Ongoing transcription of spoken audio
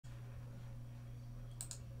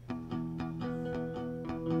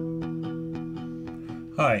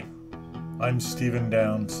Hi, I'm Stephen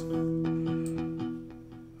Downs.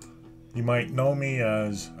 You might know me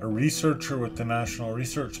as a researcher with the National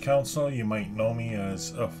Research Council. You might know me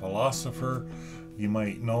as a philosopher. You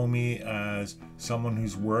might know me as someone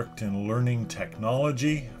who's worked in learning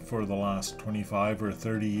technology for the last 25 or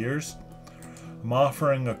 30 years. I'm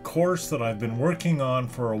offering a course that I've been working on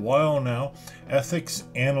for a while now, Ethics,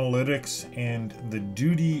 Analytics, and the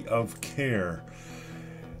Duty of Care,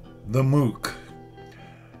 the MOOC.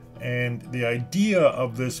 And the idea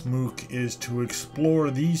of this MOOC is to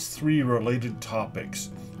explore these three related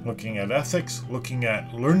topics, looking at ethics, looking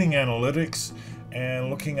at learning analytics,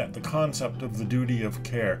 and looking at the concept of the duty of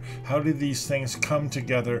care. How do these things come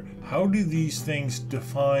together? How do these things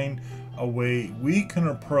define a way we can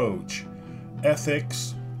approach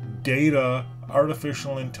ethics, data,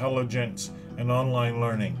 artificial intelligence, and online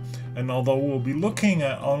learning? And although we'll be looking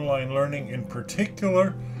at online learning in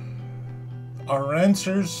particular, our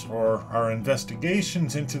answers or our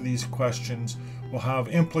investigations into these questions will have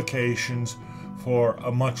implications for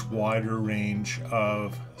a much wider range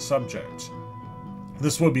of subjects.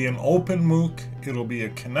 This will be an open MOOC. It'll be a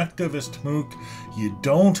connectivist MOOC. You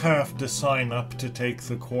don't have to sign up to take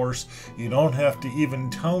the course. You don't have to even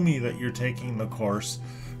tell me that you're taking the course.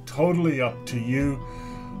 Totally up to you.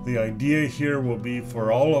 The idea here will be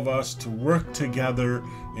for all of us to work together,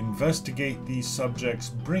 investigate these subjects,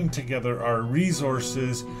 bring together our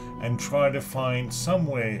resources, and try to find some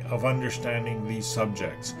way of understanding these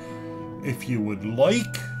subjects. If you would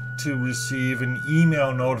like to receive an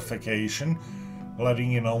email notification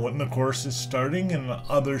letting you know when the course is starting and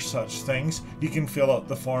other such things, you can fill out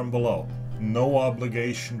the form below. No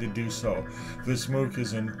obligation to do so. This MOOC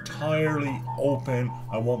is entirely open.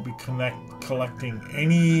 I won't be collecting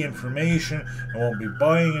any information. I won't be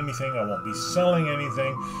buying anything. I won't be selling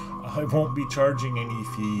anything. I won't be charging any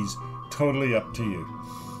fees. Totally up to you.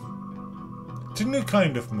 It's a new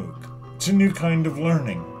kind of MOOC. It's a new kind of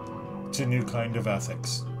learning. It's a new kind of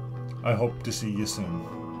ethics. I hope to see you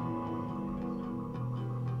soon.